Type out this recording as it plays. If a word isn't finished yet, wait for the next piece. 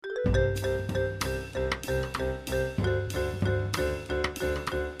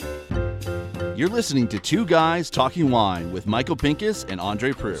You're listening to Two Guys Talking Wine with Michael Pincus and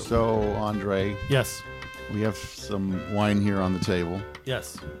Andre Proulx. So, Andre, Yes. we have some wine here on the table.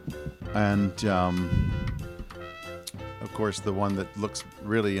 Yes. And, of course, the one that looks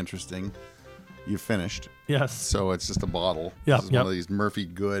really interesting, you finished. Yes. So it's just a bottle. Yeah, This is one of these Murphy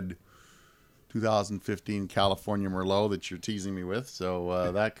Good 2015 California Merlot that you're teasing me with.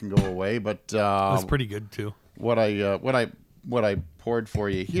 So that can go away. But That's pretty good too. what I poured for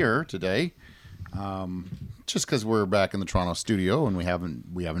you here today, just because we're back in the Toronto studio and we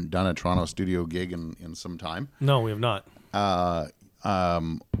haven't done a Toronto studio gig in some time. No, we have not.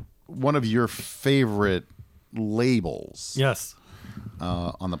 One of your favorite labels, Yes.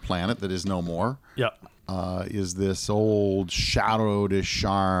 on the planet that is no more, Yeah. is this old Chateau de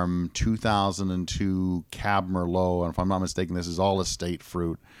Charme 2002 Cab Merlot, and if I'm not mistaken, this is all estate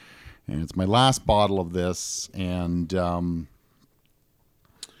fruit. And it's my last bottle of this, and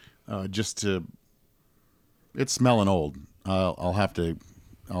it's smelling old. I'll have to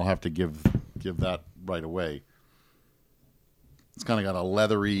give that right away. It's kind of got a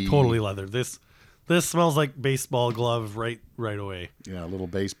leathery, Totally leather. This smells like baseball glove right away. a little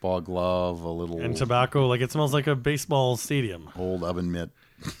baseball glove, a little And tobacco, like it smells like a baseball stadium. old oven mitt.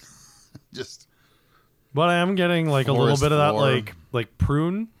 Just But I am getting like a little Forest bit of that floor. like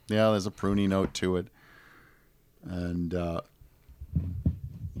prune. yeah, there's a pruny note to it, and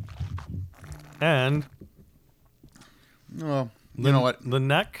And well, you know what? the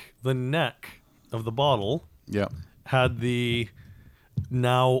neck of the bottle Yeah. had the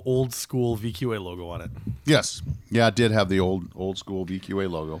now old school VQA logo on it. Yes. Yeah, it did have the old school VQA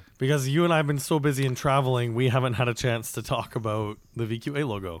logo. Because you and I have been so busy in traveling, we haven't had a chance to talk about the VQA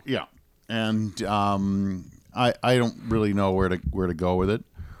logo. Yeah. And I don't really know where to go with it.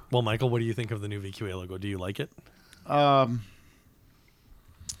 Well, Michael, what do you think of the new VQA logo? Do you like it? I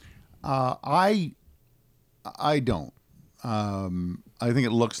don't. I think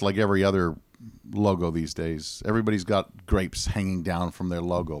it looks like every other logo these days. Everybody's got grapes hanging down from their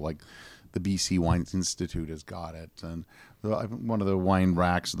logo, like the BC Wine Institute has got it, and one of the wine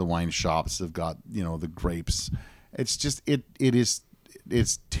racks, the wine shops have got the grapes. It's just it's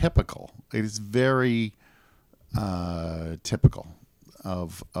typical. It is very typical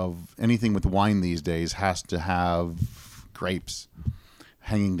of anything with wine these days has to have grapes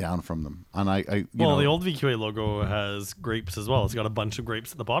hanging down from them. And the old VQA logo has grapes as well. It's got a bunch of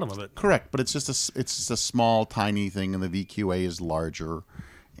grapes at the bottom of it. correct, but it's just a small, tiny thing, and the VQA is larger.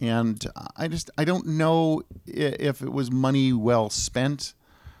 And I don't know if it was money well spent,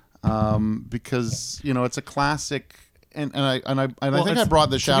 because it's a classic. And I think I brought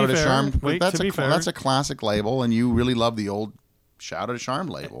the Chateau de Charme. That's a classic label, and you really love the old Chateau de Charme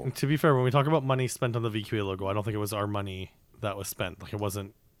label. To be fair, when we talk about money spent on the VQA logo, I don't think it was our money that was spent. Like, it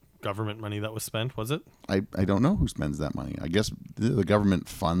wasn't government money that was spent, was it? I don't know who spends that money. I guess the government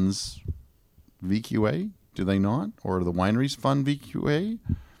funds VQA. Do they not? Or the wineries fund VQA?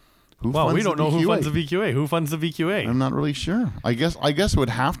 Well, we don't know who funds the VQA. Who funds the VQA? I'm not really sure. I guess it would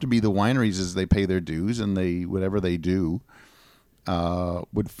have to be the wineries, as they pay their dues, and they whatever they do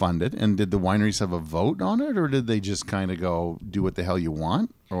would fund it. And did the wineries have a vote on it, or did they just kind of go do what the hell you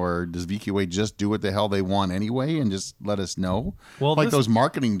want? Or does VQA just do what the hell they want anyway and just let us know? Well, like those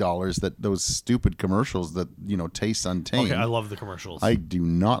marketing dollars, those stupid commercials that Taste Untamed. Okay, I love the commercials. I do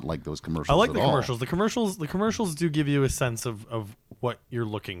not like those commercials. I like at the all. commercials. The commercials do give you a sense of what you're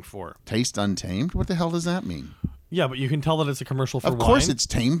looking for. Taste Untamed? What the hell does that mean? Yeah, but you can tell that it's a commercial for wine. Of course it's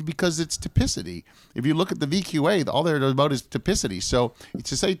tamed, because it's typicity. If you look at the VQA, all they're about is typicity. So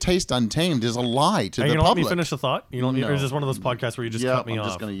to say Taste Untamed is a lie to the Are you public. Let me finish the thought? You don't. No. Or is this one of those podcasts where you just cut me I'm off?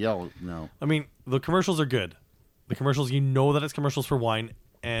 just going to yell. No. I mean, the commercials are good. The commercials, that it's commercials for wine,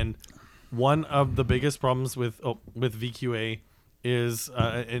 and one of the biggest problems with VQA is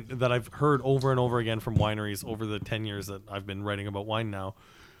that I've heard over and over again from wineries over the 10 years that I've been writing about wine now,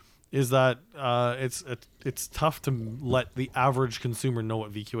 is that it's tough to let the average consumer know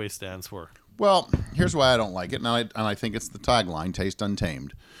what VQA stands for. Well, here's why I don't like it, and I think it's the tagline, Taste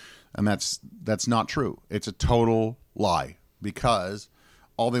Untamed. And that's not true. It's a total lie, because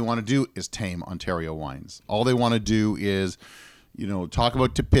all they want to do is tame Ontario wines. All they want to do is, talk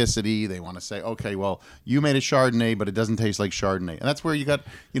about typicity. They want to say, okay, well, you made a Chardonnay, but it doesn't taste like Chardonnay. And that's where you got,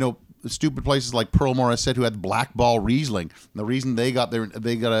 stupid places like Pearl Morissette, who had Black Ball Riesling. And the reason they got all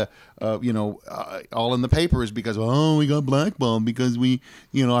in the paper is because, we got Black Ball because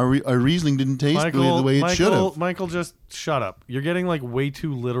our Riesling didn't taste the way it should have. Michael, just shut up. You're getting way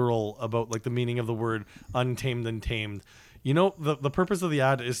too literal about the meaning of the word untamed and tamed. You know, the purpose of the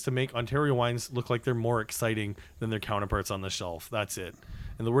ad is to make Ontario wines look like they're more exciting than their counterparts on the shelf. That's it.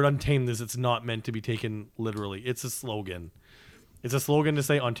 And the word untamed is it's not meant to be taken literally. It's a slogan. It's a slogan to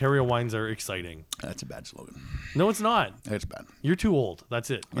say Ontario wines are exciting. That's a bad slogan. No, it's not. It's bad. You're too old. That's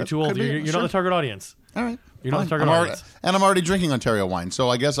it. You're That too old. could be, You're sure. not the target audience. All right. You're not the Fine. target audience. And I'm already drinking Ontario wine, so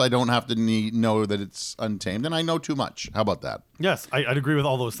I guess I don't have to know that it's untamed, and I know too much. How about that? Yes, I'd agree with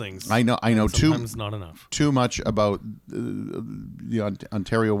all those things. I know Sometimes not enough. too much about the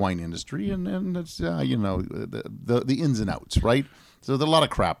Ontario wine industry, and it's the ins and outs, right? So there's a lot of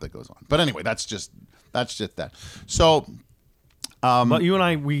crap that goes on. But anyway, that's just that. So, But you and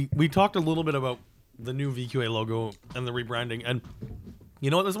I, we talked a little bit about the new VQA logo and the rebranding, and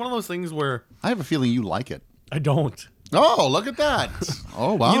you know what? There's one of those things where I have a feeling you like it. I don't. Oh, look at that!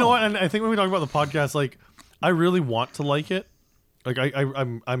 Oh, wow. You know what? And I think when we talk about the podcast, like, I really want to like it. Like,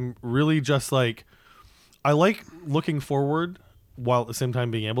 I'm really just like, I like looking forward while at the same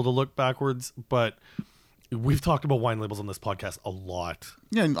time being able to look backwards. But we've talked about wine labels on this podcast a lot.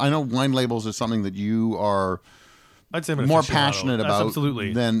 Yeah, I know wine labels is something that you are I'd say I'm an more aficionado. passionate That's about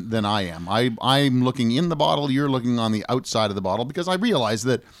absolutely. than I am. I'm looking in the bottle, you're looking on the outside of the bottle, because I realize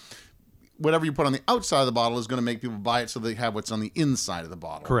that whatever you put on the outside of the bottle is going to make people buy it so they have what's on the inside of the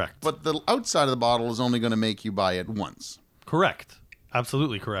bottle. Correct. But the outside of the bottle is only going to make you buy it once. Correct.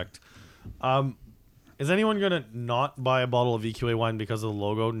 Absolutely correct. Is anyone going to not buy a bottle of VQA wine because of the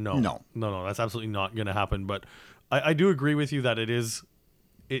logo? No. No. That's absolutely not going to happen. But I do agree with you that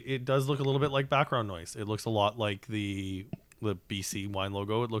it does look a little bit like background noise. It looks a lot like the BC wine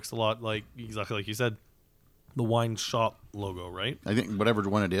logo. It looks a lot like, exactly like you said, the wine shop logo, right? I think whatever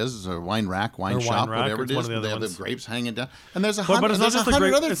one it is a wine rack, wine Or shop, wine rack, whatever or it it's one is. of the other They have ones. the grapes hanging down. And there's a But hundred, it's not just the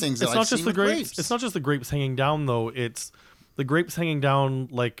grapes. other things that it's I've not just seen the with grapes. It's not just the grapes hanging down, though. It's the grapes hanging down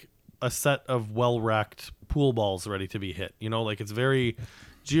like a set of well-racked pool balls ready to be hit. You know, like it's very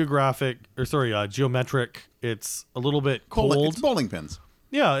geometric. It's a little bit cold. It's bowling pins.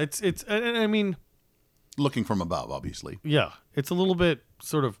 Yeah, it's and I mean, Looking from above, obviously. yeah, it's a little bit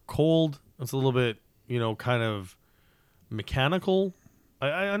sort of cold. It's a little bit, kind of mechanical.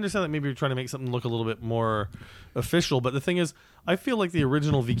 I understand that maybe you're trying to make something look a little bit more official, but the thing is, I feel like the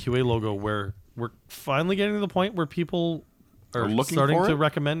original VQA logo, where we're finally getting to the point where people are looking starting for to it?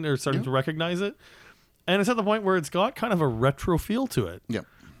 recommend or starting to recognize it, and it's at the point where it's got kind of a retro feel to it. Yeah.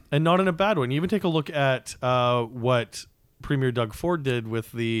 And not in a bad way. And you even take a look at what Premier Doug Ford did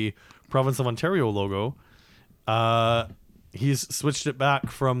with the Province of Ontario logo. He's switched it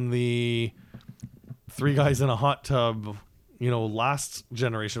back from the 3 guys in a hot tub, last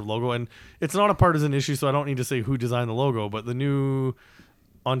generation of logo. And it's not a partisan issue, so I don't need to say who designed the logo, but the new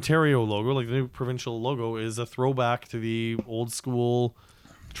Ontario logo, like the new provincial logo, is a throwback to the old school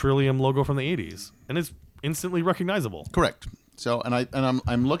Trillium logo from the 80s. And it's instantly recognizable. Correct. So,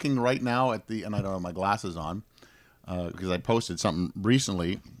 I'm looking right now at and I don't have my glasses on because I posted something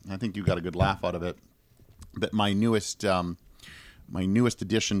recently. I think you got a good laugh out of it. But my newest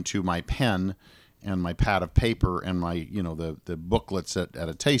addition to my pen and my pad of paper and my the booklets at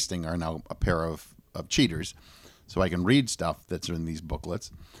a tasting are now a pair of cheaters, so I can read stuff that's in these booklets.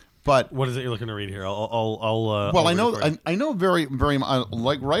 But What is it you're looking to read here? I'll well, read it for you. I know very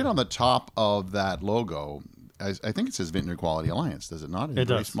like right on the top of that logo. I think it says Vintner Quality Alliance. Does it not? It's It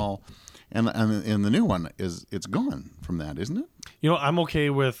very does. small, and the new one it's gone from that, isn't it? I'm okay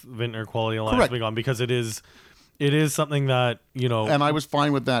with Vintner Quality Alliance Correct. being on because it is something that And I was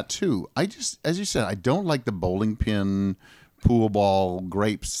fine with that too. I just, as you said, I don't like the bowling pin, pool ball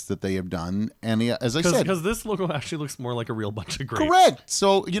grapes that they have done. And as I said, because this logo actually looks more like a real bunch of grapes. correct.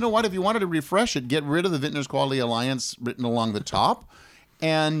 So you know what? If you wanted to refresh it, get rid of the Vintners Quality Alliance written along the top,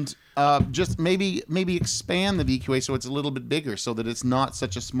 and just maybe expand the VQA so it's a little bit bigger, so that it's not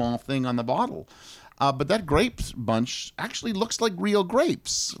such a small thing on the bottle. But that grapes bunch actually looks like real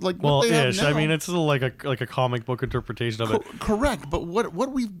grapes. Like Well, what they have ish. now. I mean, it's still like a comic book interpretation of it. Correct. But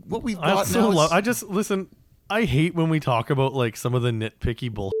what we've I got still now love. is, I just listen. I hate when we talk about like some of the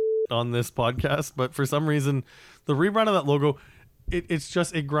nitpicky bullshit on this podcast, but for some reason, the rebrand of that logo,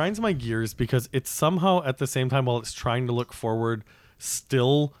 it grinds my gears because it's somehow at the same time while it's trying to look forward,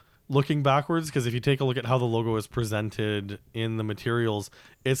 still looking backwards. Because if you take a look at how the logo is presented in the materials,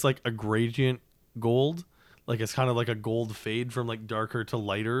 it's like a gradient gold, like it's kind of like a gold fade from like darker to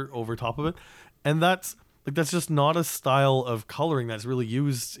lighter over top of it, and that's just not a style of coloring that's really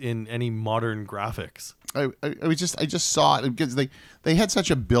used in any modern graphics. I just saw it because they had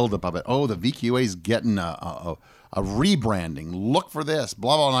such a buildup of it. Oh, the VQA is getting a rebranding. Look for this,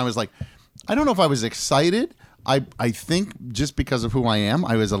 blah blah. And I was like, I don't know if I was excited, I think just because of who I am,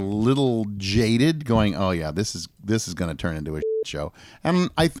 I was a little jaded, going, "Oh yeah, this is going to turn into a show," and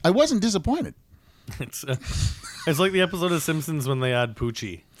I wasn't disappointed. It's like the episode of Simpsons when they add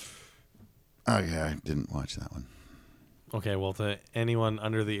Poochie. Oh yeah, I didn't watch that one. Okay, well, to anyone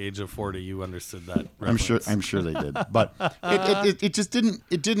under the age of 40, you understood that reference. I'm sure they did, but it just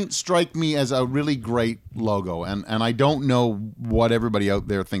didn't strike me as a really great logo, and I don't know what everybody out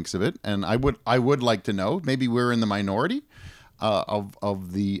there thinks of it, and I would like to know. Maybe we're in the minority of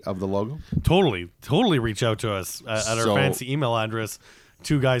the logo. Totally reach out to us at our fancy email address,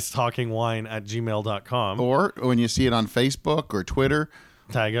 2guystalkingwine@gmail.com, or when you see it on Facebook or Twitter.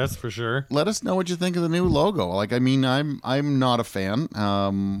 Tag us for sure. Let us know what you think of the new logo. Like, I mean, I'm not a fan.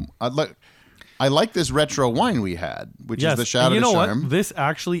 I like this retro wine we had, which is the Chateau de Charme. What? This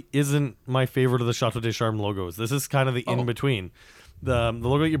actually isn't my favorite of the Chateau de Charme logos. This is kind of the in between. The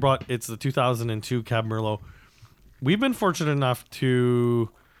logo you brought, it's the 2002 Cab Merlot. We've been fortunate enough to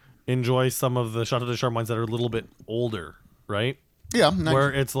enjoy some of the Chateau de Charme wines that are a little bit older, right? Yeah,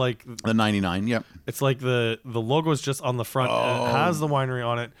 where it's like the 99. Yep, it's like the logo is just on the front. And it has the winery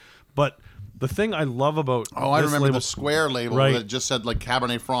on it, but the thing I love about I remember the square label that just said like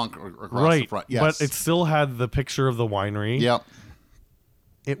Cabernet Franc across the front. Yes, but it still had the picture of the winery. Yep.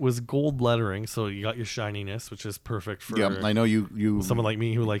 It was gold lettering, so you got your shininess, which is perfect for. Yeah, I know you. Someone like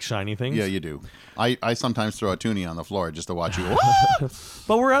me who likes shiny things. Yeah, you do. I sometimes throw a toonie on the floor just to watch you.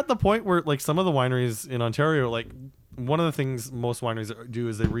 But we're at the point where like some of the wineries in Ontario, like. One of the things most wineries do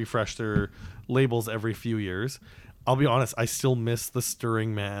is they refresh their labels every few years. I'll be honest, I still miss the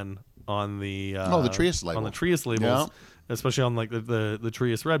Stirring Man on the the Trius label. On the Trius labels, especially on like the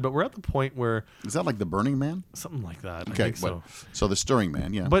Trius Red. But we're at the point where is that like the Burning Man? Something like that. Okay, I think so the Stirring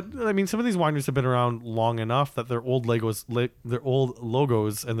Man, yeah. But I mean, some of these wineries have been around long enough that their old logos and their old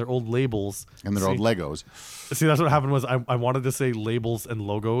labels and their old Legos. See, that's what happened was I wanted to say labels and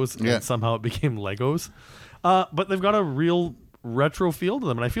logos, and somehow it became Legos. But they've got a real retro feel to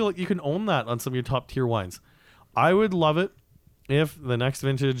them, and I feel like you can own that on some of your top tier wines. I would love it if the next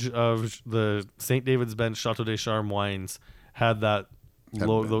vintage of the St. David's Bench Chateau de Charme wines had that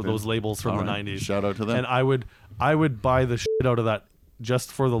those labels from the 90s. Shout out to them. And I would buy the shit out of that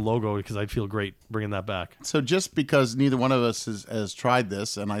just for the logo because I'd feel great bringing that back. So just because neither one of us has tried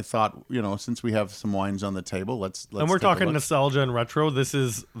this, and I thought, since we have some wines on the table, let's and we're talking nostalgia and retro. This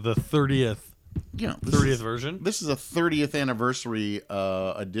is the 30th. 30th version. This is a 30th anniversary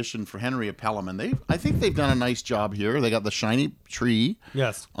edition for Henry Pelham, and I think they've done a nice job here. They got the shiny tree,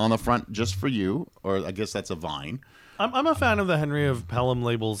 on the front just for you, or I guess that's a vine. I'm a fan of the Henry of Pelham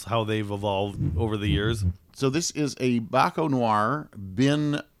labels, how they've evolved over the years. So this is a Baco Noir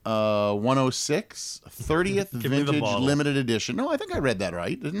Bin 106 30th vintage limited edition. No, I think I read that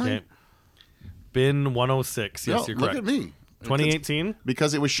right, didn't I? Bin 106. Yes, you're correct. Look at me. 2018.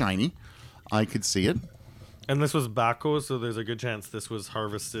 Because it was shiny. I could see it. And this was Baco, so there's a good chance this was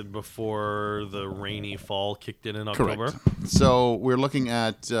harvested before the rainy fall kicked in October. Correct. So we're looking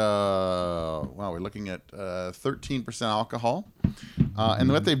at 13% alcohol. And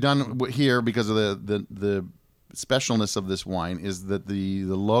what they've done here, because of the specialness of this wine, is that the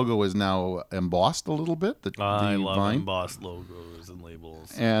logo is now embossed a little bit. I love embossed logos and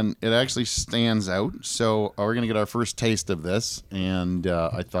labels. And it actually stands out. So we're going to get our first taste of this. And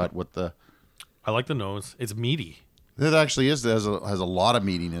I thought I like the nose. It's meaty. It actually has a lot of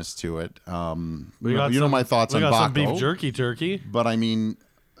meatiness to it. You know my thoughts on Baco. Some beef jerky turkey. But I mean,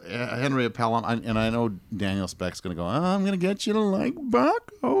 Henry Pelham, and I know Daniel Speck's going to go, I'm going to get you to like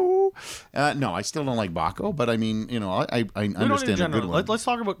Baco. No, I still don't like Baco, but I mean, I understand a good one. Let's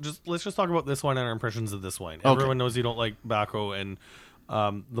just talk about this wine and our impressions of this wine. Okay. Everyone knows you don't like Baco, and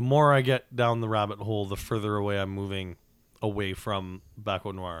the more I get down the rabbit hole, the further away I'm moving away from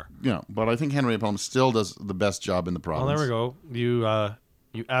Baco Noir. Yeah, but I think Henry Pelham still does the best job in the province. Well, there we go.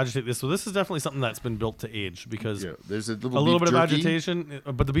 You agitate this. So this is definitely something that's been built to age because there's a little bit of agitation,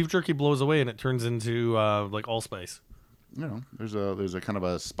 but the beef jerky blows away and it turns into like allspice. There's a kind of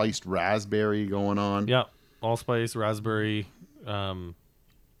a spiced raspberry going on. Yeah, allspice, raspberry,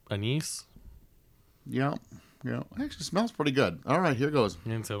 anise. Yeah. It actually smells pretty good. All right, here goes.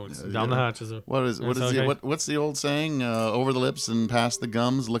 And so it's down the hatches. What's the old saying? Over the lips and past the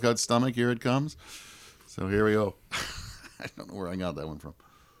gums. Look out, stomach. Here it comes. So here we go. I don't know where I got that one from.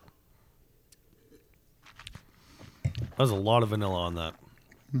 There's a lot of vanilla on that.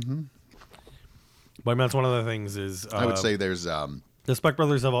 Mm-hmm. But I mean, that's one of the things is I would say there's the Speck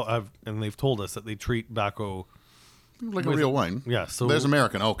brothers have and they've told us that they treat Baco like a real wine. Yeah, so there's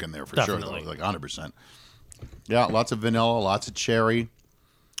American oak in there for sure, though, like 100%. Yeah, lots of vanilla, lots of cherry.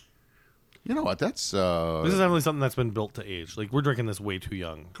 You know what? That's This is definitely something that's been built to age. Like we're drinking this way too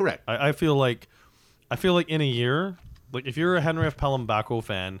young. correct. I feel like in a year, like if you're a Henry F. Pelham Bacco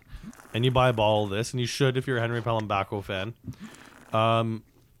fan and you buy a bottle of this, and you should if you're a Henry Pelham Bacco fan,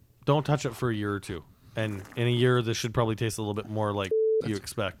 don't touch it for a year or two. And in a year, this should probably taste a little bit more like you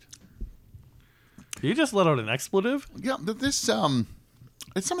expect. You just let out an expletive? Yeah, this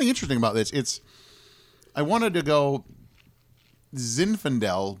it's something interesting about this. I wanted to go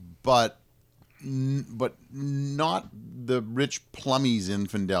Zinfandel, but not the rich plummy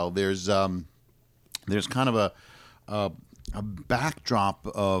Zinfandel. There's kind of a backdrop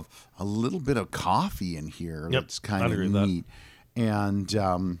of a little bit of coffee in here. Yep, That's kind I'd of agree with neat,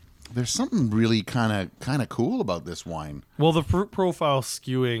 and there's something really kind of cool about this wine. Well, the fruit profile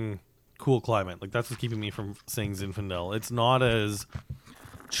skewing cool climate. Like that's what's keeping me from saying Zinfandel. It's not as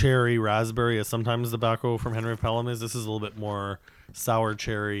cherry raspberry as sometimes the Bacco from Henry Pelham is. This is a little bit more sour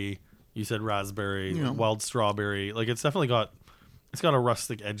cherry. You said raspberry, wild strawberry. Like it's definitely got a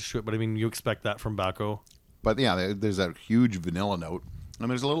rustic edge to it, but I mean you expect that from Bacco. But yeah, there's that huge vanilla note, and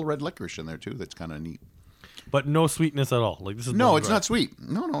there's a little red licorice in there too. That's kind of neat. But no sweetness at all. Like this is No, bone it's dry. not sweet.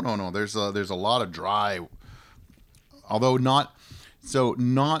 No. There's a lot of dry, although not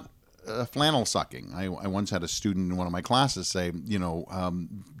flannel sucking. I once had a student in one of my classes say,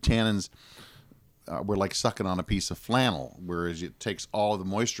 tannins were like sucking on a piece of flannel, whereas it takes all of the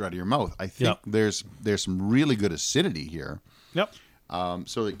moisture out of your mouth. I think there's some really good acidity here. Yep.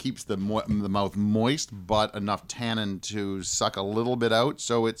 So it keeps the mouth moist, but enough tannin to suck a little bit out.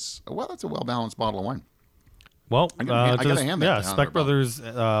 So that's a well-balanced bottle of wine. Well, I gotta hand that to Spec Hunter Brothers.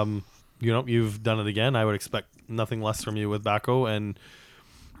 You've done it again. I would expect nothing less from you with Bacco. And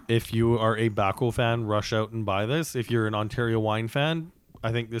if you are a Bacco fan, rush out and buy this. If you're an Ontario wine fan,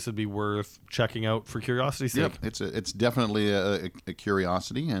 I think this would be worth checking out for curiosity's sake. Yeah, it's definitely a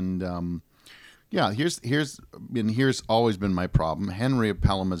curiosity, and here's always been my problem. Henry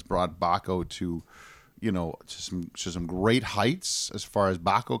Pelham has brought Bacco to some great heights as far as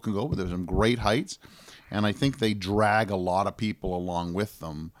Bacco can go, but there's some great heights. And I think they drag a lot of people along with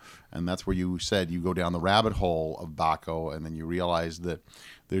them. And that's where you said you go down the rabbit hole of Bacco, and then you realize that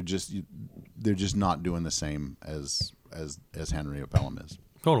they're just not doing the same as Henry Pelham is.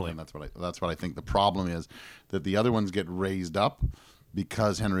 Totally. And that's what I think the problem is, that the other ones get raised up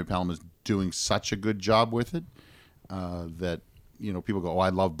because Henry Pelham is doing such a good job with it that people go, oh, I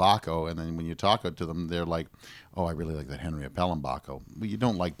love Bacco, and then when you talk to them, they're like, oh, I really like that Henry Pelham Bacco. Well, you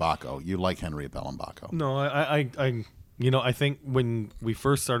don't like Bacco. You like Henry Pelham Bacco. No, I think when we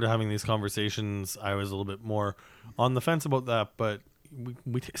first started having these conversations, I was a little bit more on the fence about that, but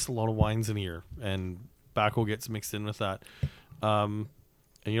we taste a lot of wines in here, and Bacco gets mixed in with that. And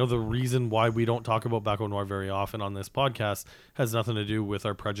the reason why we don't talk about Bacco Noir very often on this podcast has nothing to do with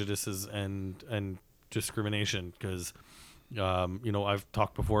our prejudices and discrimination, because I've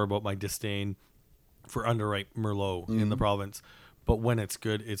talked before about my disdain for underripe Merlot in the province, but when it's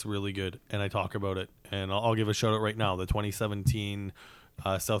good, it's really good, and I talk about it. And I'll give a shout out right now. The 2017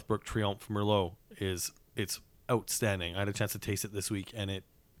 Southbrook Triomphe Merlot it's outstanding. I had a chance to taste it this week, and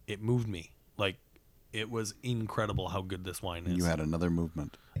it moved me. Like, it was incredible how good this wine is. You had another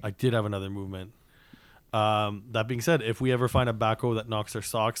movement. I did have another movement. That being said, if we ever find a Bacco that knocks their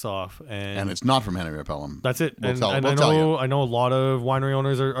socks off, and it's not from Henry Pelham, that's it. We'll And tell I you. know a lot of winery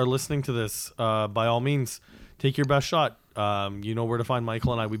owners are listening to this. By all means, take your best shot. You know where to find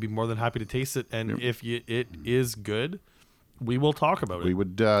Michael and I. We'd be more than happy to taste it. And if it is good, we will talk about it. We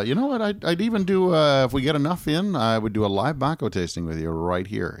would, you know what? I'd even do, if we get enough in, I would do a live Bacco tasting with you right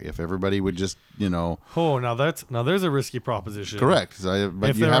here. If everybody would just, Oh, now there's a risky proposition. correct.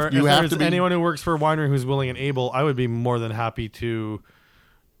 But If you have there's to be anyone who works for a winery who's willing and able, I would be more than happy to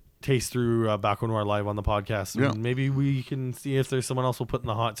taste through Bacco Noir live on the podcast. Yeah. And maybe we can see if there's someone else we'll put in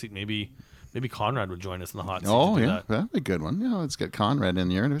the hot seat. Maybe Conrad would join us in the hot seat. Oh to do yeah, that. that'd be a good one. Yeah, let's get Conrad in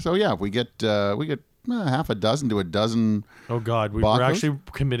here. So yeah, if we get half a dozen to a dozen. Oh God, we're Baccos? actually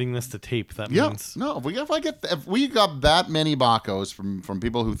committing this to tape. That Yeah, means no. If we got that many Baccos from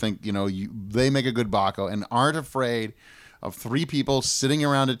people who think they make a good Bacco and aren't afraid of three people sitting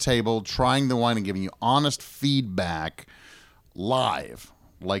around a table trying the wine and giving you honest feedback live,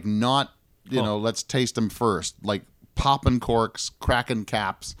 like not let's taste them first, like popping corks, cracking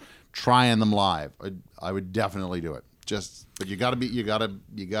caps, trying them live. I would definitely do it. But you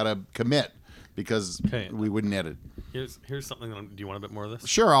gotta commit, because we wouldn't edit. here's something. Do you want a bit more of this?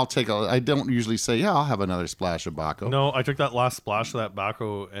 Sure, I'll take I don't usually say, I'll have another splash of Bacco. No, I took that last splash of that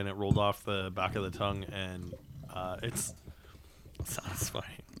Bacco and it rolled off the back of the tongue, and it's satisfying.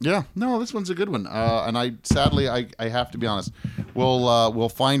 Yeah, no, this one's a good one. And sadly, I have to be honest, We'll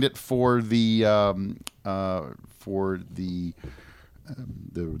find it for the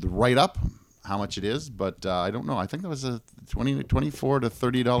write up, how much it is, but I don't know. I think that was a $24 to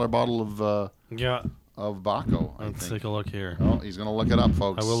 $30 bottle of Baco. Let's take a look here. Oh, he's going to look it up,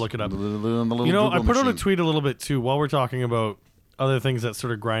 folks. I will look it up. The little You know, I Google put out a machine. tweet a little bit too while we're talking about other things that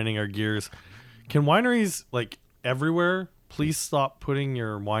sort of grinding our gears. Can wineries like everywhere please stop putting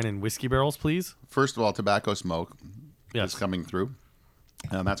your wine in whiskey barrels, please? First of all, tobacco smoke Yes. is coming through.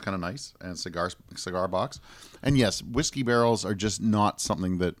 And that's kind of nice. And cigar box. And yes, whiskey barrels are just not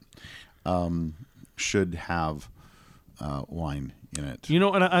something that should have wine in it. You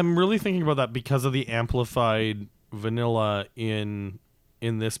know, and I'm really thinking about that because of the amplified vanilla in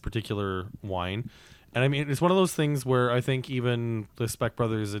this particular wine. And I mean, it's one of those things where I think even the Speck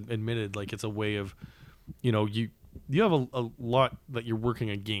Brothers admitted, like, it's a way of, you know, you have a lot that you're working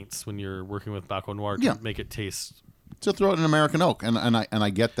against when you're working with Baco Noir to Yeah. make it taste. To throw it in American oak, and I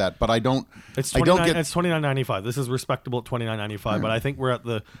get that, but I don't. It's I don't $29 get. it's $29.95. This is respectable at $29.95, but I think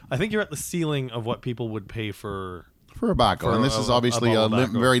you're at the ceiling of what people would pay for. For a Baco, and this is obviously a bottle of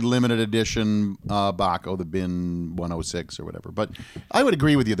Baco. very limited edition Baco, the Bin 106 or whatever. But I would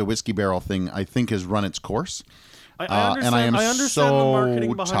agree with you. The whiskey barrel thing, I think, has run its course. I understand, and I am understand so the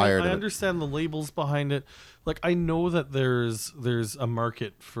marketing behind tired it. of I it. understand the labels behind it. Like, I know that there's a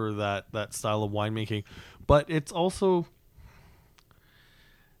market for that style of winemaking, but it's also,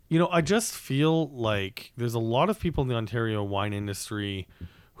 you know, I just feel like there's a lot of people in the Ontario wine industry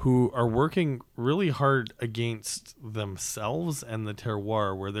who are working really hard against themselves and the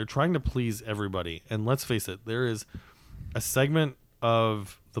terroir, where they're trying to please everybody. And let's face it, there is a segment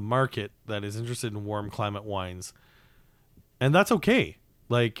of the market that is interested in warm climate wines, and that's okay.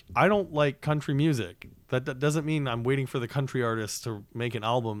 Like, I don't like country music. That doesn't mean I'm waiting for the country artist to make an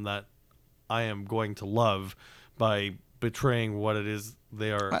album that I am going to love by betraying what it is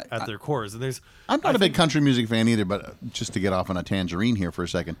they are at their cores. And I'm not a big country music fan either, but just to get off on a tangerine here for a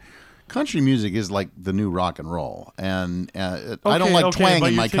second, country music is like the new rock and roll, and I don't like twang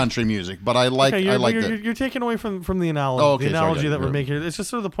in my country music, but I like you're taking away from the analogy. Oh, okay, the analogy sorry, that we're yeah. making. It's just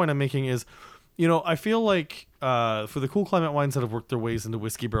sort of the point I'm making is, you know, I feel like for the cool climate wines that have worked their ways into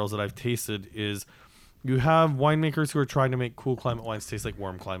whiskey barrels that I've tasted, is you have winemakers who are trying to make cool climate wines taste like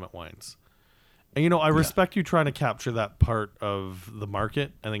warm climate wines. And, you know, I respect you trying to capture that part of the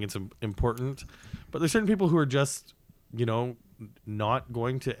market. I think it's important. But there's certain people who are just, you know, not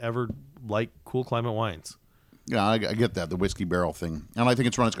going to ever like cool climate wines. Yeah, I get that, the whiskey barrel thing, and I think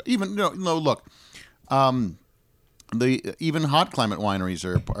it's run its even. No, look, even hot climate wineries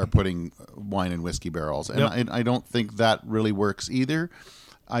are putting wine in whiskey barrels, and I don't think that really works either.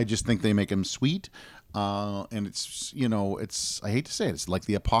 I just think they make them sweet. And it's, you know, I hate to say it, it's like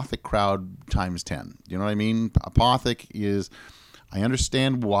the Apothic crowd times 10. You know what I mean? Apothic is, I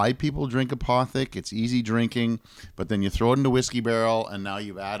understand why people drink Apothic. It's easy drinking, but then you throw it into whiskey barrel, and now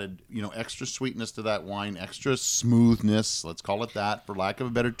you've added, you know, extra sweetness to that wine, extra smoothness, let's call it that, for lack of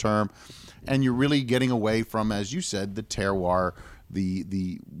a better term. And you're really getting away from, as you said, the terroir,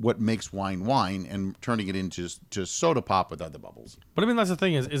 the what makes wine, and turning it into soda pop with other bubbles. But I mean, that's the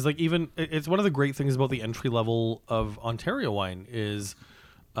thing is like, even it's one of the great things about the entry level of Ontario wine is,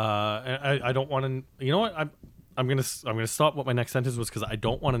 I don't want to, you know what, I'm gonna stop what my next sentence was, because I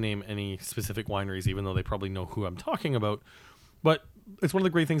don't want to name any specific wineries, even though they probably know who I'm talking about. But it's one of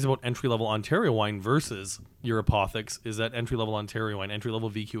the great things about entry level Ontario wine versus your Apothics is that entry level Ontario wine, entry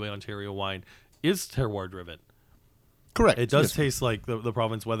level VQA Ontario wine is terroir driven. Correct. It does Yes. taste like the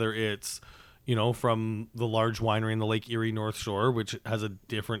province, whether it's, you know, from the large winery in the Lake Erie North Shore, which has a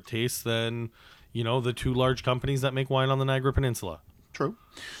different taste than, you know, the two large companies that make wine on the Niagara Peninsula. True.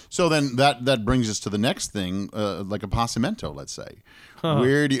 So then that brings us to the next thing, like a Passamento, let's say.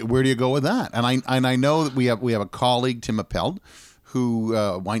 Where do you go with that? And I know that we have a colleague, Tim Appeld, who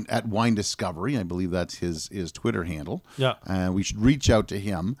at Wine Discovery, I believe that's his Twitter handle. Yeah. We should reach out to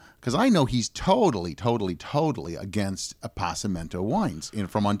him, because I know he's totally against a Passamento wines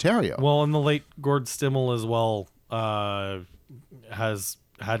from Ontario. Well, and the late Gord Stimmel as well has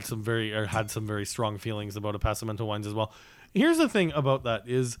had some very strong feelings about a Passamento wines as well. Here's the thing about that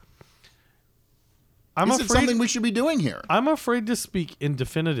is, Is it something we should be doing here? I'm afraid to speak in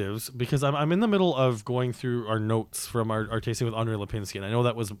definitives, because I'm in the middle of going through our notes from our tasting with Andre Lipinski, and I know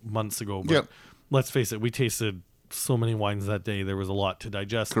that was months ago, but Yep. let's face it, we tasted so many wines that day, there was a lot to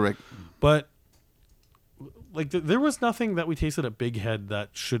digest. Correct. But like there was nothing that we tasted at Big Head that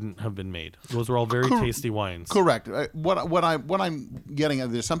shouldn't have been made. Those were all very tasty wines. Correct. What I'm getting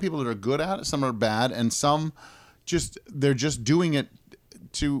at, there's some people that are good at it, some are bad, and some they're just doing it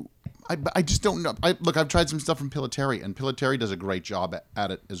to, I just don't know. Look, I've tried some stuff from Piloteri, and Piloteri does a great job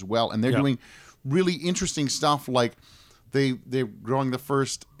at it as well. And they're doing really interesting stuff, like they're growing the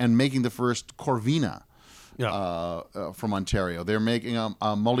first and making the first Corvina from Ontario. They're making a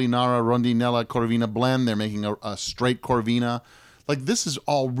Molinara Rondinella Corvina blend. They're making a straight Corvina. Like, this is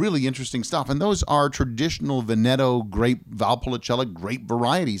all really interesting stuff. And those are traditional Veneto grape, Valpolicella grape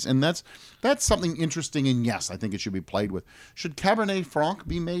varieties. And that's something interesting. And yes, I think it should be played with. Should Cabernet Franc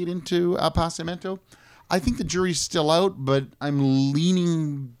be made into Appassimento? I think the jury's still out, but I'm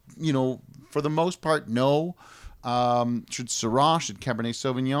leaning, for the most part, no. Should Syrah, should Cabernet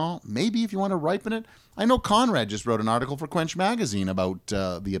Sauvignon? Maybe if you want to ripen it. I know Conrad just wrote an article for Quench Magazine about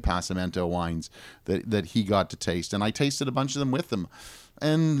the Appassimento wines that he got to taste, and I tasted a bunch of them with him.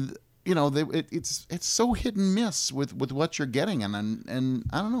 And it's so hit and miss with what you're getting, and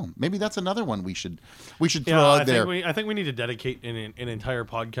I don't know. Maybe that's another one we should throw out there. I think we need to dedicate an entire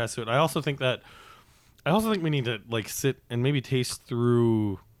podcast to it. I also think we need to sit and maybe taste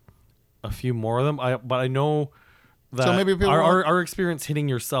through a few more of them. But I know that so maybe our experience hitting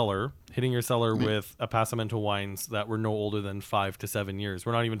your cellar with Appassimento wines that were no older than 5 to 7 years.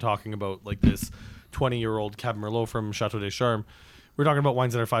 We're not even talking about this 20-year-old Cab Merlot from Chateau des Charmes. We're talking about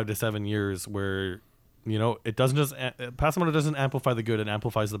wines that are 5 to 7 years where, it doesn't just Appassimento doesn't amplify the good, it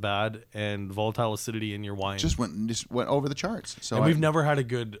amplifies the bad, and volatile acidity in your wine just went over the charts. So and we've never had a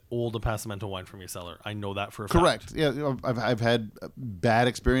good old Appassimento wine from your cellar. I know that for a fact. Correct. Yeah, I've had bad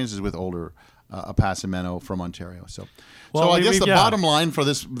experiences with older from Ontario. So I guess the bottom line for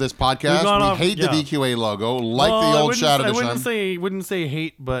this podcast, we hate the VQA logo, the old Chateau de Charme. I wouldn't say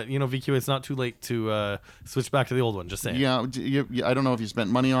hate, but VQA, it's not too late to switch back to the old one. Just saying. Yeah, I don't know if you spent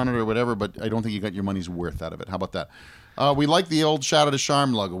money on it or whatever, but I don't think you got your money's worth out of it. How about that? We like the old Chateau de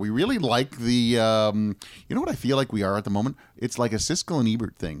Charme logo. We really like the, you know what I feel like we are at the moment? It's like a Siskel and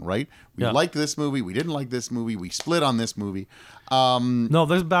Ebert thing, right? We liked this movie. We didn't like this movie. We split on this movie. No,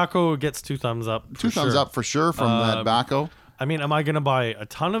 this Baco gets 2 thumbs up. Two thumbs up for sure from that Baco. I mean, am I going to buy a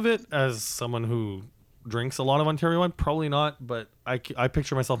ton of it as someone who drinks a lot of Ontario wine? Probably not, but I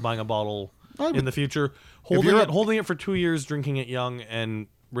picture myself buying a bottle in the future, holding it for 2 years, drinking it young, and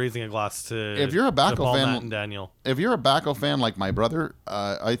raising a glass to if you're a Baco fan, and Daniel. If you're a Baco fan like my brother,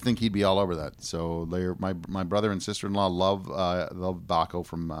 I think he'd be all over that. So my brother and sister-in-law love Baco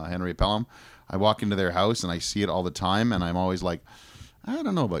from Henry Pelham. I walk into their house and I see it all the time, and I'm always like, I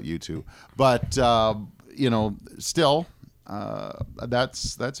don't know about you two, but still,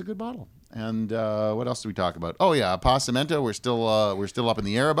 that's a good bottle. And what else do we talk about? Oh yeah, Appassimento. We're still up in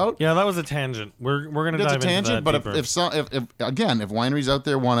the air about. Yeah, that was a tangent. We're gonna dive into that. But deeper. if wineries out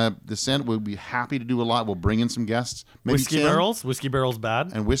there want to descend, we'll be happy to do a lot. We'll bring in some guests. Maybe Whiskey Barrel's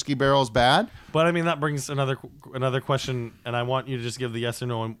bad, and Whiskey Barrel's bad. But I mean that brings another question, and I want you to just give the yes or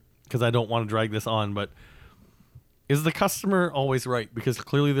no, because I don't want to drag this on. But is the customer always right? Because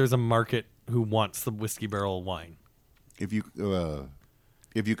clearly there's a market who wants the Whiskey Barrel wine. If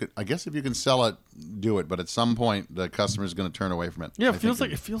you could, I guess if you can sell it, do it. But at some point, the customer's going to turn away from it. Yeah, it feels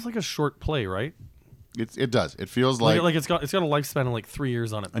like a short play, right? It does. It feels like it's got a lifespan of 3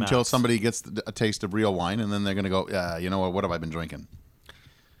 years on it until max. somebody gets a taste of real wine, and then they're going to go, yeah, you know what? What have I been drinking?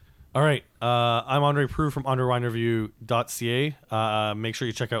 All right, I'm Andre Proulx from underwinereview.ca. Make sure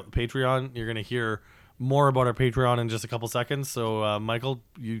you check out the Patreon. You're going to hear more about our Patreon in just a couple seconds. So, Michael,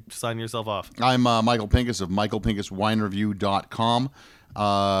 you sign yourself off. I'm Michael Pincus of michaelpincuswinereview.com.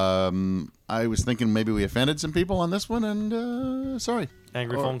 I was thinking maybe we offended some people on this one, and sorry.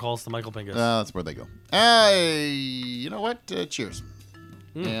 Angry phone calls to Michael Pincus. That's where they go. Hey, you know what? Cheers.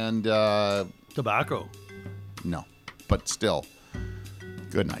 And tobacco. No, but still,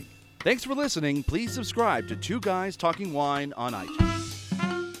 good night. Thanks for listening. Please subscribe to Two Guys Talking Wine on iTunes.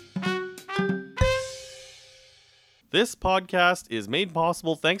 This podcast is made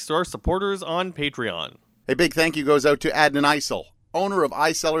possible thanks to our supporters on Patreon. A big thank you goes out to Adnan Eisel, owner of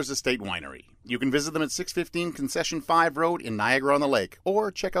Eisellers Estate Winery. You can visit them at 615 Concession 5 Road in Niagara-on-the-Lake,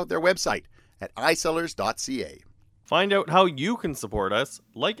 or check out their website at eisellers.ca. Find out how you can support us,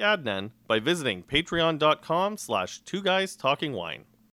 like Adnan, by visiting patreon.com/2guystalkingwine.